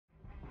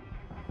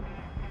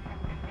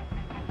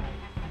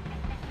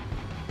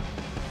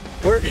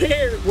We're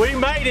here. We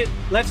made it.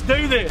 Let's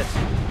do this.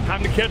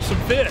 Time to catch some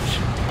fish.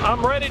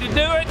 I'm ready to do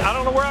it. I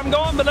don't know where I'm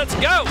going, but let's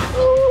go.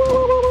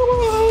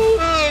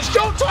 It's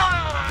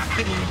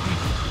showtime!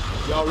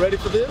 Y'all ready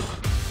for this?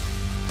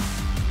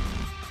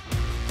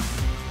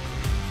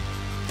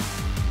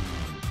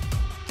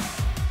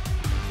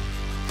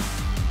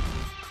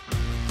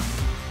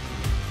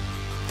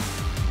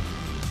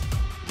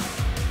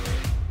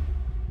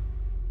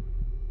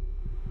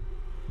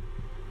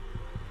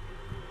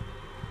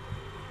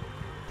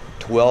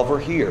 Twelve are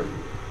here.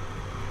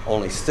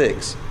 Only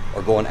 6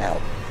 are going out.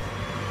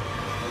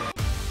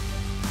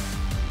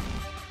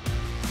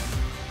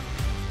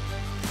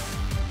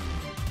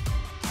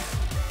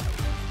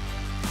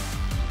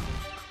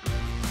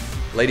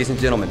 Ladies and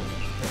gentlemen,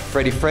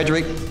 Freddie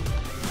Frederick,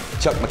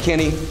 Chuck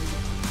McKinney,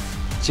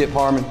 Chip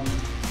Harmon,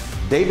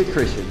 David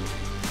Christian,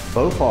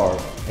 Bo Favre,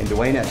 and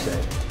Dwayne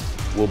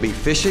Eshe will be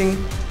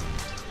fishing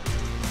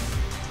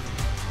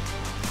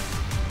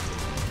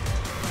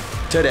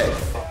today.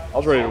 I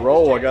was ready to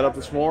roll. I got up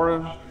this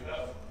morning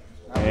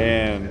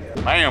and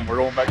bam, we're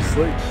going back to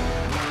sleep.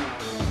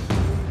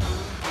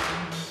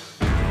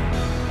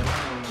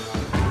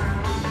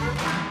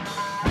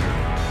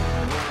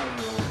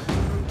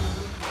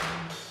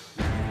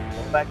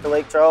 Back to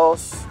Lake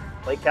Charles,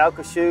 Lake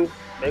Calcasieu,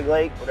 Big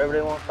Lake, whatever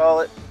they want to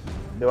call it.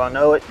 Do I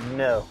know it?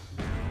 No.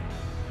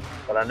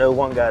 But I know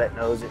one guy that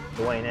knows it,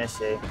 Dwayne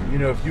Eshe. You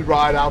know, if you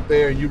ride out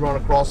there and you run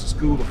across a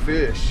school of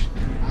fish,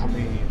 I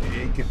mean,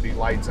 it could be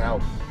lights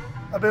out.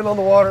 I've been on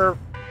the water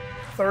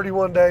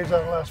 31 days out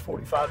of the last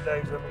 45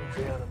 days in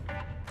Louisiana.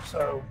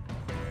 So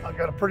I've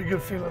got a pretty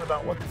good feeling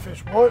about what the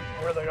fish want,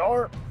 where they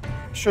are.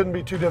 It shouldn't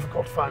be too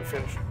difficult to find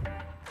fish.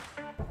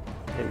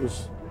 It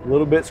was a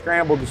little bit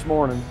scrambled this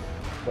morning,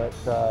 but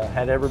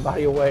had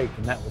everybody awake,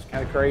 and that was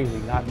kind of crazy,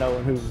 not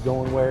knowing who was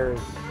going where.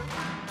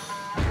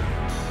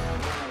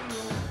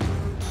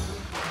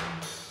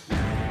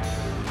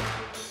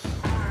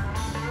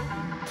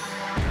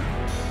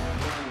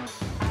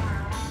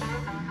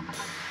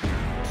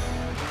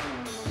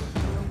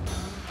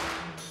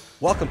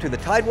 Welcome to the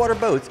Tidewater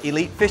Boats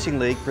Elite Fishing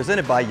League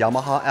presented by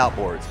Yamaha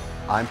Outboards.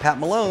 I'm Pat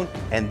Malone,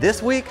 and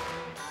this week,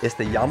 it's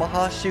the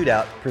Yamaha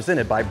Shootout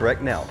presented by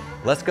Brecknell.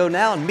 Let's go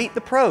now and meet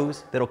the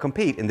pros that'll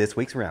compete in this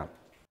week's round.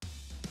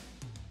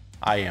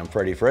 I am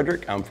Freddie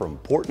Frederick. I'm from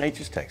Port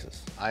Neches,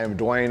 Texas. I am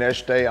Dwayne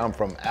Eshe. I'm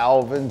from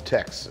Alvin,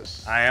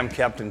 Texas. I am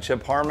Captain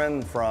Chip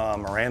Harmon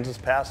from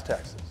Aransas Pass,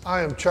 Texas. I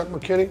am Chuck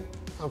McKinney.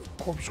 I'm from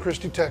Corpus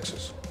Christi,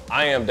 Texas.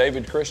 I am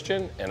David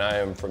Christian, and I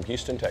am from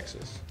Houston,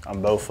 Texas.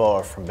 I'm Bo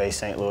Favre from Bay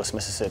St. Louis,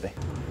 Mississippi.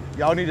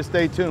 Y'all need to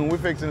stay tuned. We're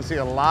fixing to see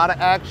a lot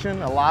of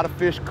action, a lot of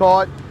fish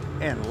caught,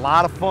 and a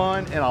lot of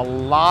fun, and a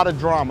lot of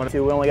drama. We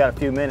only got a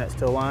few minutes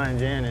till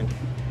line's in, and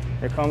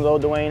here comes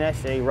old Dwayne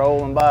Eshe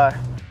rolling by.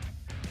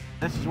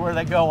 This is where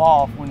they go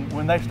off.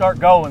 When they start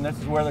going, this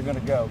is where they're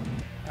gonna go.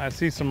 I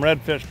see some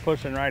redfish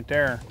pushing right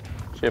there.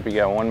 Chip, you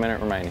got 1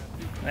 minute remaining.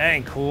 That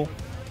ain't cool.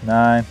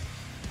 9,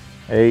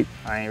 8.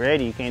 I ain't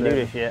ready, you can't do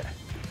this yet.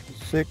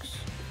 6,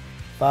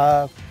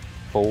 5.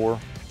 4,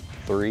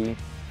 3,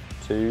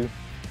 2,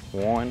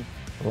 1.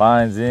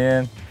 Lines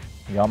in.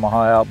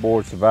 Yamaha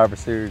Outboards Survivor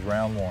Series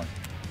Round 1.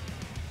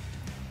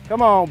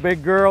 Come on,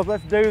 big girls,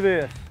 let's do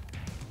this.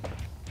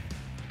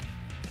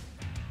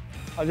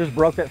 I just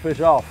broke that fish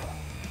off.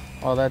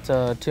 Oh, that's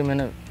a 2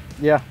 minute.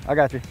 Yeah, I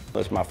got you.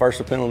 That's my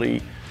first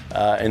penalty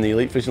in the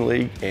Elite Fishing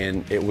League,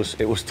 and it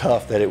was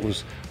tough that it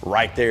was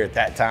right there at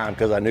that time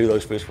because I knew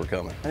those fish were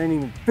coming. I didn't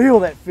even feel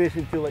that fish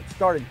until it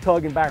started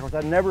tugging backwards.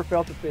 I never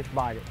felt the fish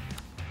bite it.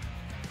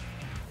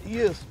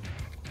 Yes.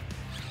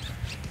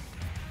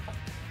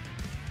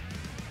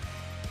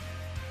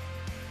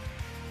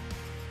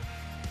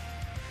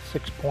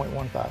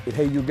 .15.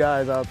 Hey, you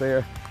guys out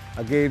there,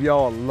 I gave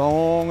y'all a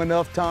long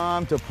enough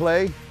time to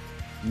play.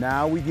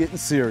 Now we getting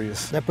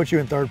serious. That puts you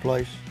in third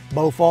place.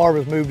 Bo Favre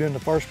has moved into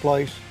first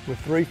place with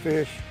 3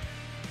 fish.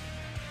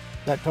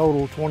 That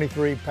total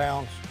 23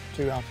 pounds,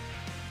 2 ounces.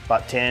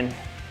 About 10,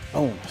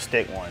 boom,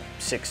 stick one,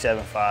 6,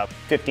 7, 5.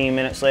 15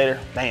 minutes later,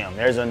 bam,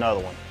 there's another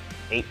one.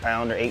 8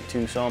 pounder,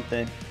 8.2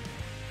 something.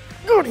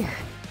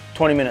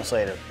 20 minutes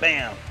later,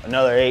 bam,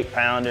 another 8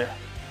 pounder.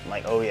 I'm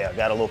like, oh yeah,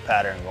 got a little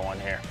pattern going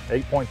here.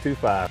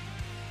 8.25.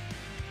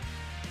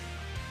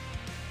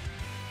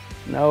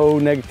 No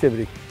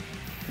negativity.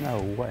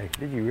 No way.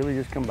 Did you really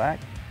just come back?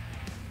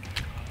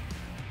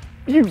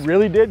 You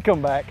really did come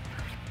back.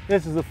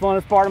 This is the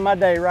funnest part of my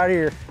day right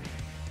here.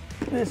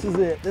 This is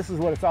it. This is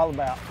what it's all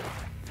about.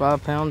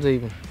 5 pounds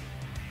even.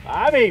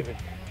 5 even.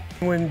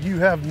 When you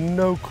have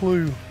no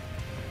clue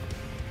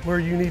where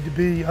you need to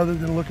be other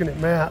than looking at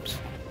maps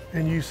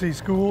and you see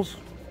schools,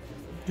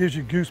 gives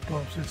you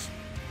goosebumps. It's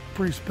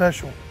pretty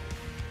special.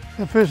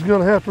 That fish is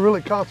gonna have to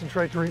really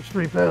concentrate to reach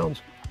 3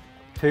 pounds.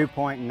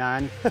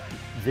 2.90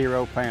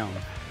 pounds.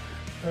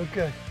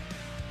 Okay.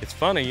 It's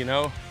funny, you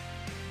know,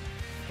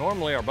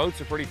 normally our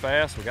boats are pretty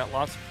fast. We got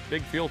lots of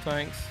big fuel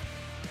tanks.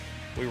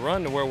 We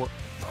run to where we're,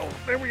 oh,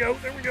 there we go.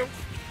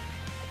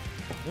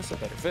 This is a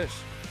better fish.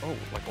 Oh,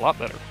 like a lot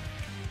better.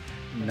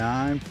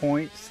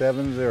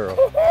 9.70.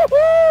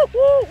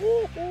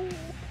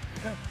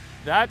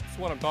 That's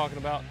what I'm talking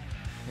about.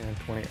 And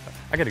 20,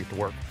 I gotta get to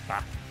work.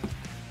 Bye.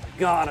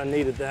 God, I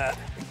needed that.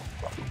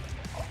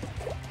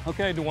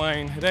 Okay,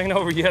 Dwayne, it ain't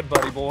over yet,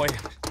 buddy boy.